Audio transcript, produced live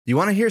You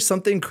want to hear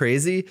something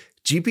crazy?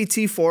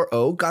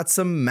 GPT-4o got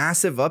some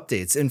massive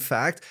updates. In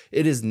fact,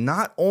 it is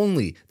not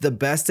only the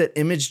best at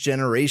image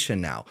generation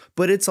now,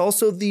 but it's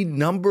also the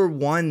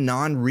 #1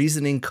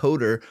 non-reasoning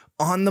coder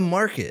on the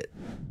market.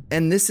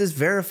 And this is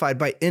verified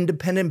by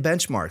independent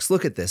benchmarks.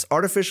 Look at this,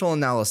 artificial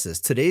analysis.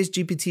 Today's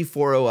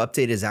GPT-4o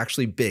update is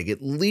actually big. It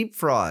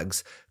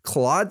leapfrogs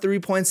Claude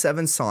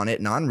 3.7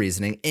 Sonnet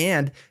non-reasoning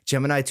and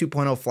Gemini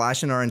 2.0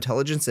 Flash in our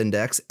intelligence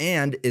index,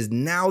 and is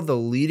now the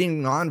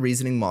leading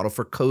non-reasoning model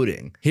for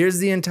coding. Here's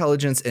the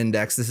intelligence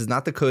index. This is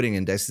not the coding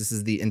index, this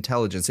is the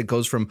intelligence. It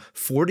goes from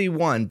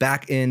 41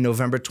 back in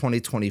November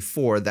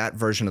 2024, that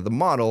version of the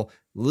model,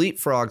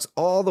 leapfrogs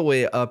all the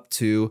way up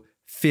to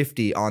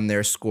 50 on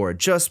their score,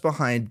 just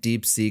behind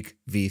DeepSeek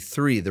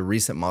V3, the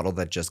recent model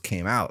that just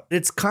came out.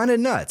 It's kind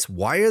of nuts.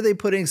 Why are they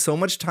putting so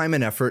much time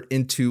and effort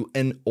into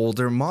an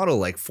older model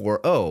like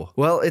 4o?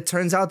 Well, it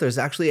turns out there's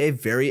actually a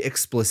very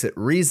explicit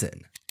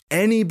reason.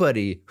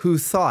 Anybody who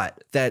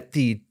thought that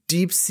the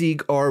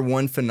DeepSeek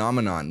R1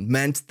 phenomenon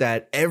meant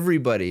that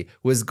everybody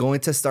was going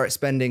to start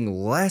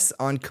spending less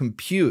on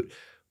compute,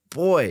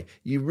 boy,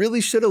 you really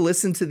should have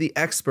listened to the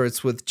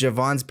experts with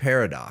Jevons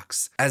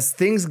paradox. As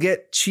things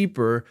get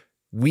cheaper,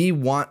 we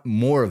want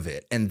more of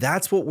it, and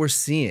that's what we're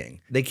seeing.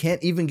 They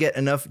can't even get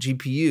enough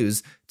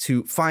GPUs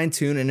to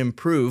fine-tune and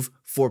improve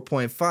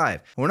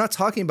 4.5. We're not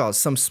talking about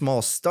some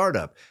small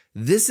startup.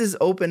 This is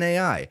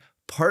OpenAI,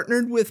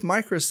 partnered with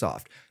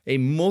Microsoft, a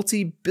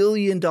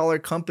multi-billion-dollar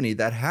company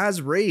that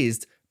has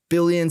raised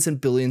billions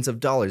and billions of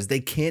dollars. They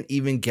can't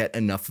even get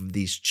enough of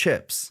these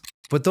chips.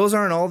 But those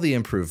aren't all the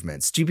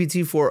improvements.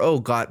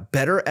 GPT-4o got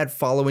better at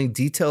following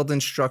detailed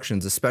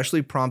instructions,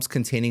 especially prompts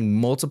containing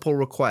multiple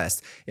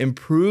requests,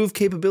 improved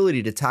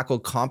capability to tackle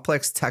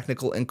complex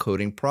technical and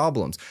coding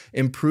problems,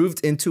 improved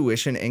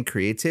intuition and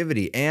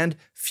creativity, and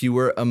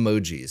fewer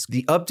emojis.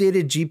 The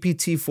updated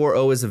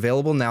GPT-4o is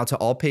available now to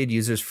all paid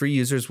users. Free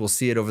users will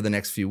see it over the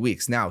next few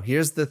weeks. Now,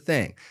 here's the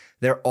thing.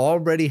 They're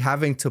already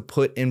having to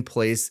put in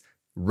place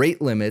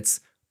rate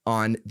limits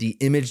on the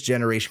image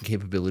generation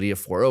capability of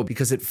 4o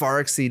because it far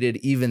exceeded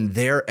even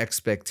their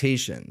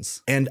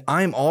expectations. And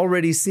I'm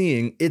already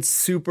seeing it's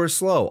super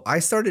slow. I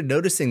started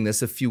noticing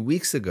this a few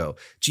weeks ago.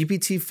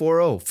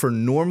 GPT-4o for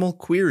normal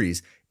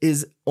queries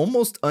is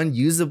almost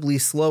unusably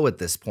slow at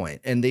this point,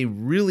 and they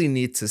really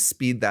need to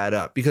speed that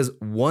up because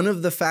one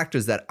of the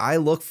factors that I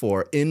look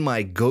for in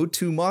my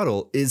go-to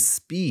model is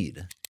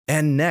speed.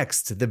 And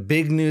next, the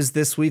big news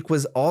this week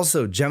was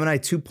also Gemini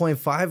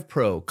 2.5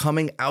 Pro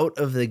coming out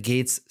of the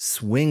gates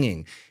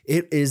swinging.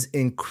 It is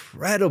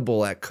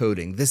incredible at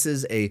coding. This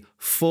is a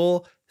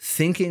full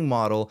thinking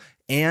model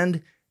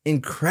and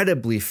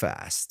incredibly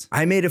fast.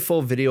 I made a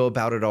full video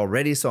about it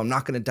already, so I'm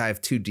not going to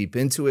dive too deep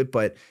into it,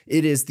 but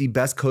it is the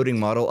best coding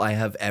model I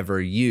have ever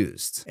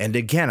used. And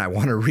again, I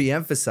want to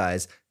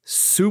re-emphasize,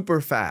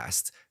 super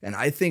fast. And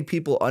I think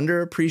people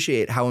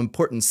underappreciate how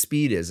important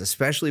speed is,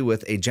 especially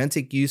with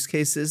agentic use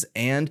cases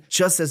and,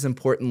 just as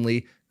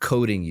importantly,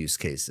 coding use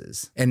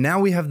cases. And now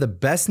we have the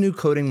best new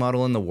coding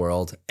model in the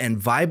world, and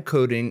vibe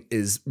coding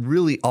is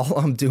really all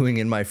I'm doing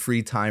in my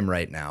free time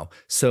right now.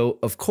 So,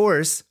 of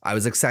course, I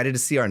was excited to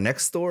see our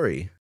next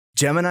story.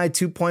 Gemini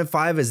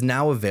 2.5 is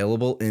now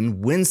available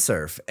in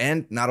Windsurf,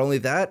 and not only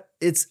that,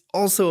 it's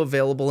also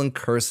available in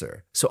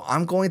Cursor. So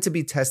I'm going to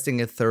be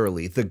testing it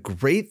thoroughly. The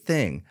great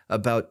thing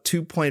about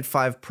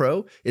 2.5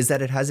 Pro is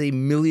that it has a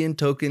 1,000,000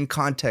 token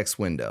context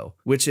window,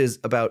 which is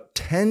about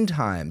 10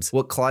 times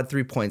what Claude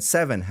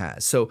 3.7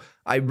 has. So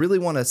I really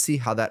want to see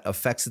how that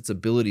affects its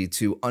ability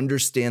to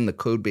understand the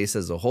code base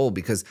as a whole,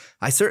 because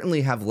I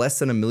certainly have less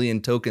than 1,000,000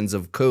 tokens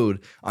of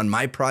code on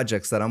my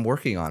projects that I'm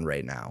working on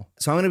right now.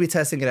 So I'm going to be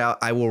testing it out.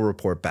 I will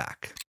report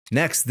back.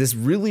 Next, this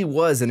really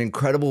was an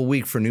incredible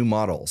week for new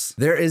models.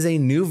 There is a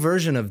new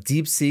version of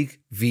DeepSeek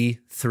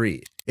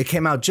V3. It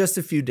came out just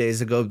a few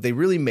days ago. They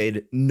really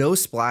made no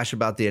splash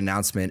about the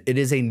announcement. It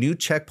is a new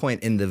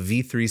checkpoint in the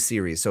V3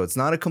 series, so it's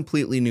not a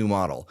completely new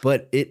model,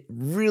 but it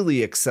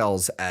really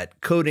excels at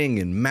coding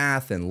and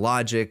math and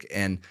logic,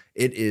 and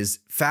it is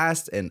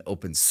fast and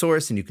open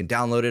source, and you can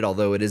download it,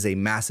 although it is a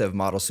massive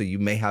model, so you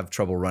may have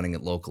trouble running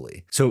it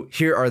locally. So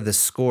here are the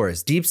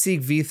scores.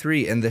 DeepSeek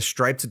V3 in the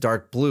striped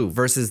dark blue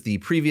versus the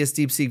previous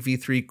DeepSeek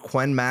V3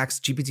 QVQ-Max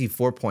GPT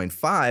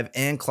 4.5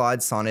 and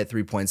Claude Sonnet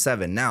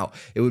 3.7. Now,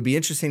 it would be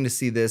interesting to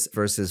see this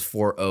versus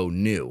 4o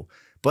new,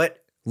 but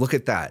look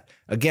at that.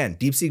 Again,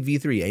 DeepSeek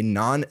V3, a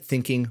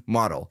non-thinking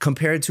model,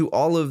 compared to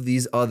all of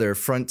these other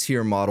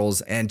frontier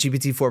models, and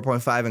GPT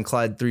 4.5 and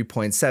Claude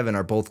 3.7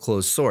 are both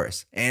closed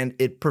source, and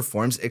it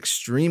performs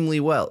extremely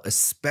well,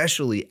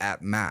 especially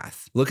at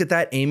math. Look at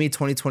that Amy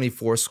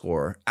 2024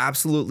 score,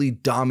 absolutely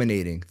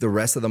dominating the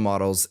rest of the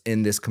models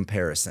in this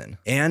comparison.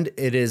 And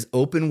it is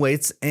open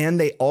weights, and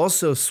they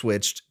also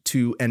switched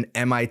to an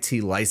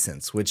MIT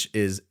license, which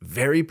is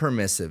very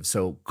permissive,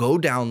 so go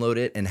download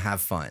it and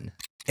have fun.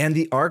 And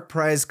the ARC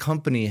Prize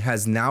company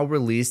has now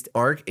released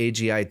ARC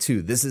AGI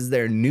 2. This is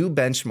their new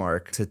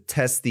benchmark to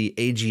test the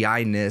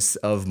AGI-ness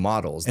of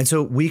models. And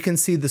so we can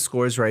see the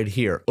scores right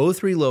here.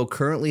 O3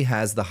 currently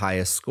has the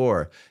highest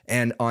score.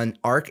 And on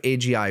ARC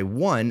AGI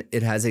 1,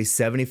 it has a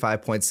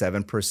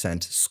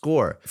 75.7%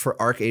 score. For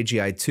ARC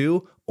AGI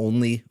 2,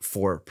 only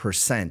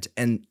 4%.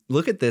 And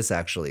look at this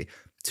actually.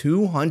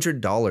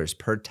 $200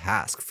 per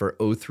task for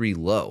O3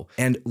 Low.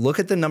 And look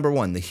at the number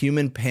one, the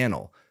human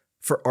panel.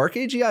 For ARC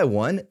AGI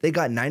 1, they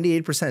got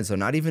 98%, so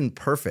not even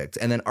perfect.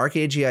 And then ARC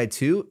AGI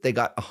 2, they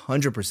got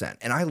 100%.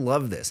 And I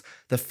love this.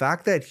 The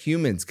fact that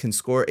humans can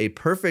score a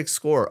perfect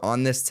score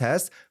on this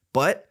test,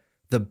 but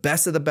the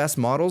best of the best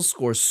models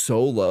score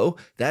so low,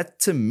 that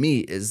to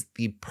me is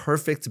the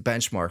perfect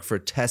benchmark for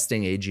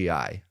testing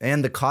AGI.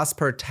 And the cost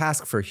per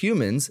task for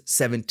humans,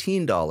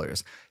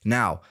 $17.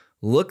 Now,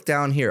 look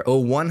down here,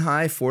 O1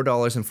 high,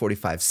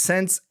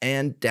 $4.45,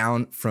 and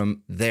down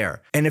from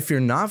there. And if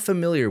you're not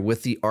familiar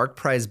with the ARC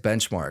Prize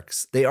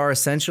benchmarks, they are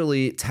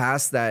essentially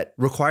tasks that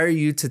require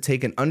you to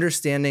take an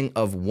understanding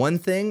of one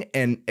thing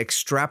and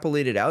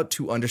extrapolate it out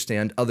to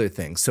understand other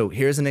things. So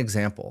here's an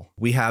example.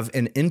 We have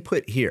an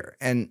input here,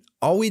 and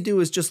all we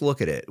do is just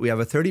look at it. We have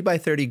a 30 by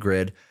 30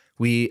 grid.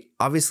 We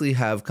obviously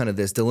have kind of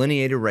this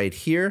delineator right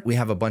here. We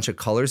have a bunch of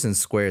colors and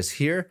squares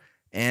here.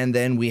 And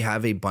then we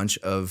have a bunch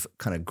of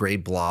kind of gray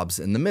blobs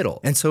in the middle.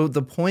 And so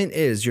the point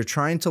is you're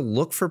trying to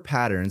look for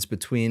patterns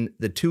between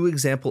the two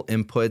example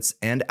inputs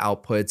and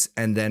outputs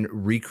and then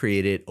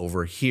recreate it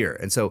over here.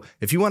 And so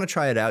if you want to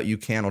try it out, you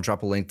can. I'll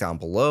drop a link down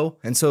below.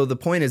 And so the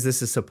point is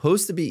this is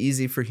supposed to be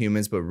easy for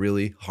humans, but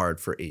really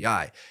hard for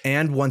AI.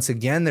 And once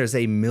again, there's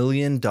a $1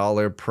 million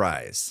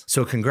prize.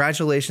 So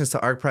congratulations to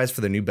ARC Prize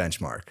for the new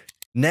benchmark.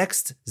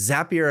 Next,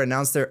 Zapier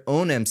announced their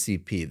own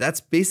MCP. That's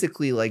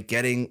basically like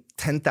getting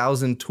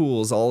 10,000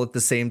 tools all at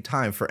the same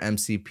time for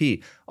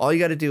MCP. All you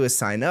got to do is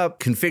sign up,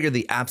 configure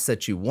the apps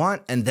that you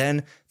want, and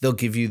then they'll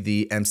give you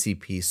the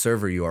MCP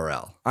server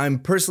URL. I'm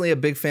personally a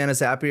big fan of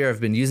Zapier. I've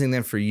been using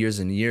them for years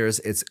and years.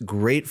 It's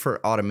great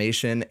for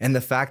automation, and the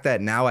fact that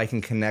now I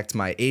can connect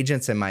my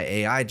agents and my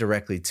AI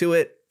directly to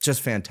it, just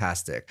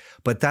fantastic.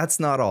 But that's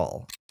not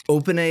all.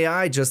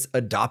 OpenAI just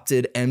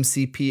adopted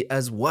MCP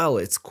as well.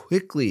 It's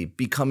quickly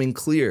becoming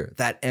clear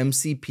that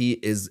MCP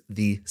is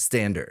the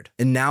standard.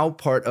 And now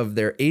part of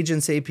their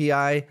agents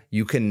API,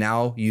 you can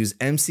now use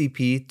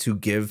MCP to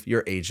give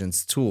your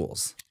agents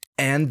tools.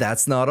 And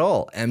that's not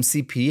all.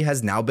 MCP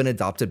has now been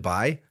adopted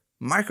by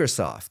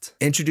Microsoft,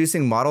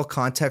 introducing Model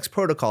Context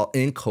Protocol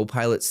in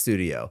Copilot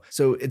Studio.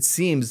 So it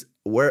seems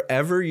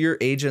wherever your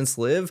agents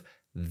live,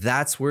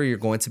 that's where you're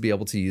going to be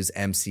able to use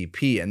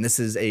MCP. And this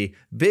is a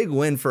big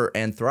win for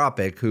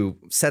Anthropic, who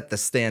set the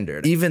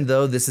standard. Even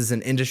though this is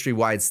an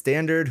industry-wide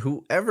standard,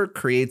 whoever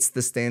creates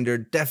the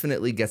standard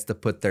definitely gets to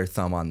put their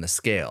thumb on the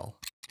scale.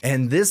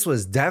 And this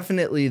was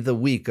definitely the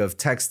week of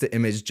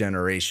text-to-image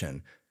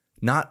generation.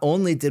 Not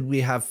only did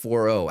we have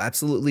 4o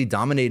absolutely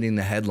dominating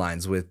the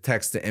headlines with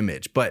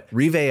text-to-image, but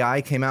Reve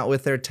AI came out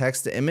with their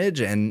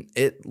text-to-image and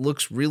it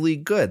looks really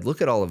good.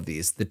 Look at all of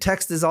these. The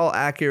text is all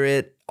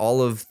accurate.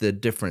 All of the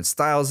different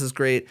styles is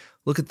great.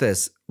 Look at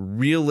this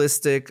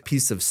realistic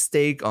piece of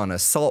steak on a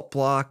salt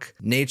block,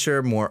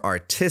 nature more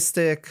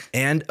artistic.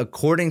 And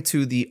according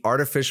to the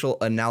artificial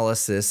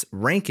analysis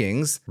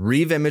rankings,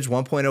 Reve Image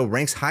 1.0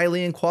 ranks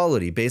highly in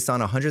quality based on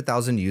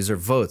 100,000 user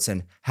votes,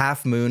 and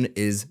Half Moon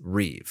is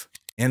Reve.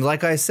 And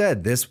like I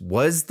said, this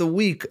was the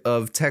week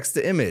of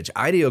text-to-image.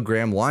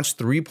 Ideogram launched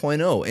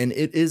 3.0, and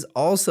it is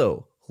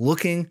also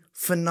looking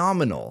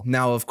phenomenal.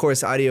 Now, of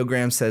course,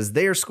 Ideogram says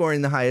they are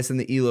scoring the highest in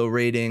the ELO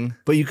rating,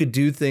 but you could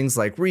do things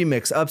like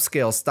remix,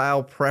 upscale,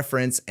 style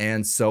preference,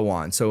 and so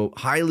on. So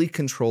highly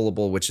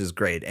controllable, which is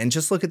great. And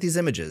just look at these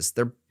images.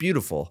 They're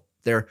beautiful.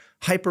 They're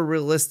hyper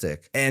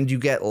realistic and you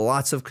get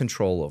lots of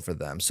control over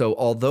them. So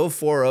although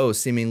 4o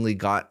seemingly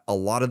got a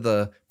lot of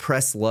the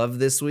press love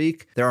this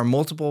week, there are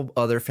multiple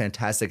other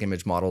fantastic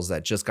image models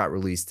that just got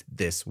released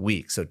this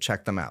week. So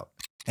check them out.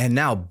 And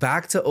now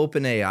back to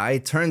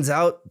OpenAI. Turns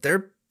out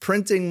they're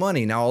printing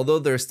money. Now, although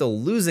they're still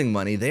losing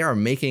money, they are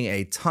making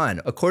a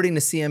ton. According to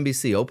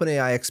CNBC,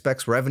 OpenAI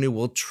expects revenue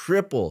will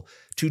triple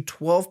to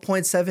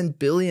 $12.7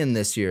 billion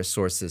this year,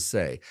 sources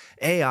say.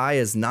 AI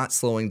is not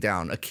slowing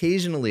down.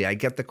 Occasionally, I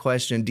get the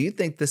question, do you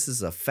think this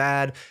is a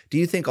fad? Do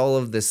you think all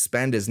of this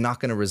spend is not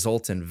going to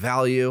result in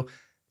value?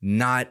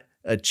 Not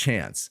a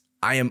chance.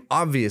 I am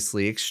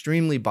obviously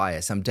extremely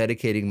biased. I'm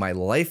dedicating my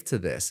life to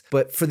this.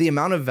 But for the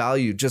amount of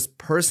value, just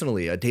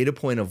personally, a data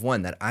point of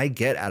one that I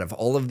get out of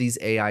all of these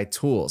AI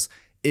tools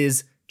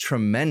is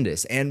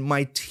tremendous. And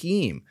my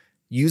team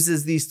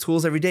uses these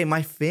tools every day.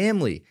 My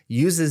family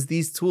uses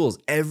these tools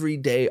every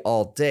day,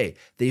 all day.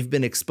 They've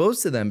been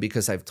exposed to them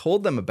because I've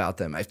told them about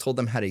them. I've told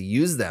them how to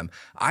use them.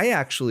 I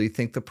actually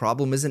think the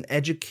problem is an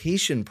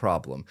education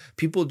problem.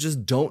 People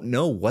just don't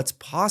know what's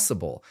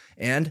possible.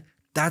 And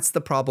that's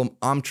the problem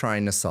I'm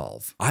trying to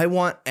solve. I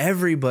want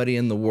everybody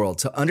in the world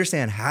to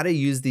understand how to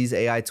use these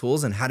AI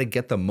tools and how to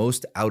get the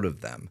most out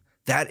of them.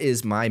 That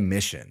is my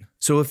mission.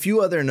 So a few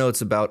other notes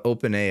about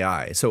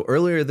OpenAI. So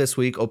earlier this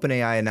week,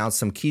 OpenAI announced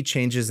some key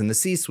changes in the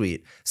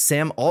C-suite.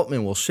 Sam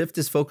Altman will shift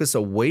his focus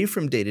away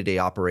from day-to-day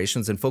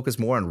operations and focus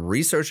more on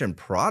research and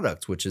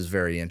product, which is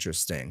very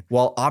interesting.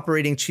 While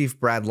operating chief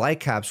Brad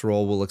Lightcap's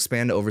role will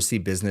expand to oversee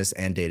business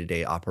and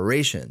day-to-day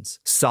operations.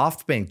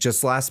 SoftBank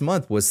just last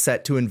month was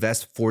set to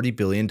invest $40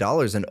 billion in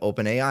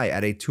OpenAI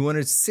at a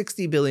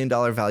 $260 billion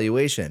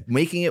valuation,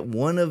 making it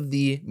one of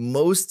the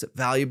most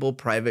valuable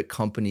private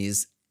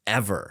companies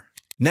ever.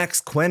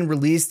 Next, Qwen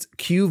released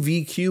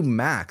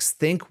QVQ-Max,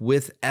 Think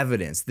with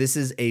Evidence. This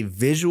is a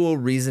visual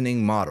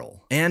reasoning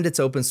model, and it's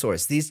open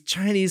source. These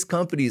Chinese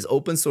companies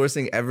open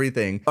sourcing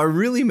everything are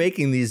really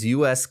making these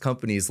US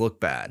companies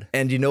look bad.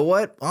 And you know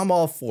what? I'm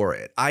all for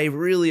it. I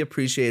really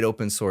appreciate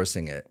open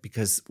sourcing it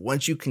because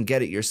once you can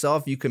get it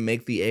yourself, you can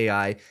make the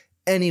AI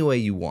any way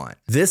you want.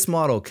 This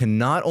model can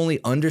not only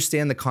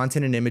understand the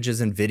content and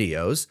images and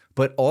videos,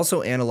 but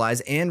also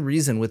analyze and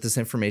reason with this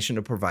information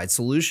to provide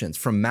solutions.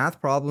 From math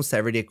problems to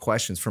everyday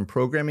questions, from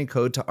programming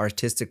code to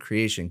artistic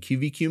creation,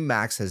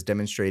 QVQ-Max has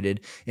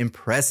demonstrated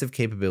impressive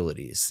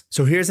capabilities.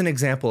 So here's an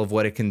example of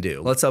what it can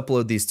do. Let's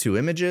upload these two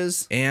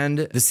images and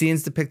the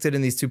scenes depicted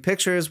in these two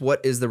pictures.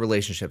 What is the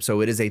relationship?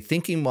 So it is a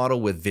thinking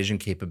model with vision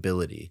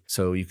capability.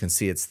 So you can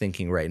see it's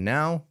thinking right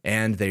now,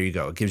 and there you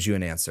go. It gives you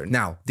an answer.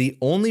 Now, the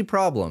only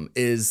problem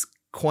is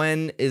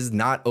Qwen is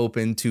not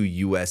open to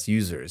US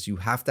users. You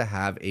have to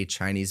have a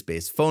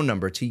Chinese-based phone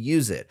number to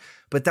use it,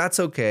 but that's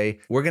okay.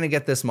 We're gonna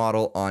get this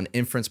model on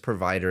inference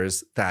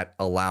providers that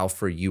allow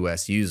for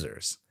US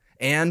users.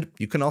 And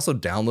you can also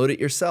download it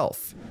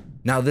yourself.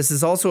 Now, this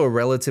is also a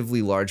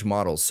relatively large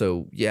model,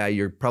 so yeah,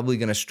 you're probably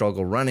gonna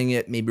struggle running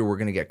it. Maybe we're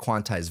gonna get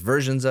quantized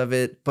versions of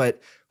it,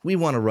 but we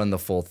want to run the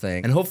full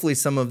thing, and hopefully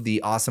some of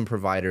the awesome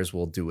providers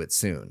will do it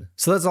soon.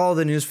 So that's all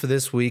the news for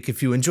this week.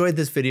 If you enjoyed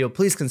this video,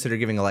 please consider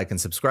giving a like and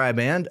subscribe,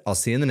 and I'll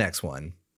see you in the next one.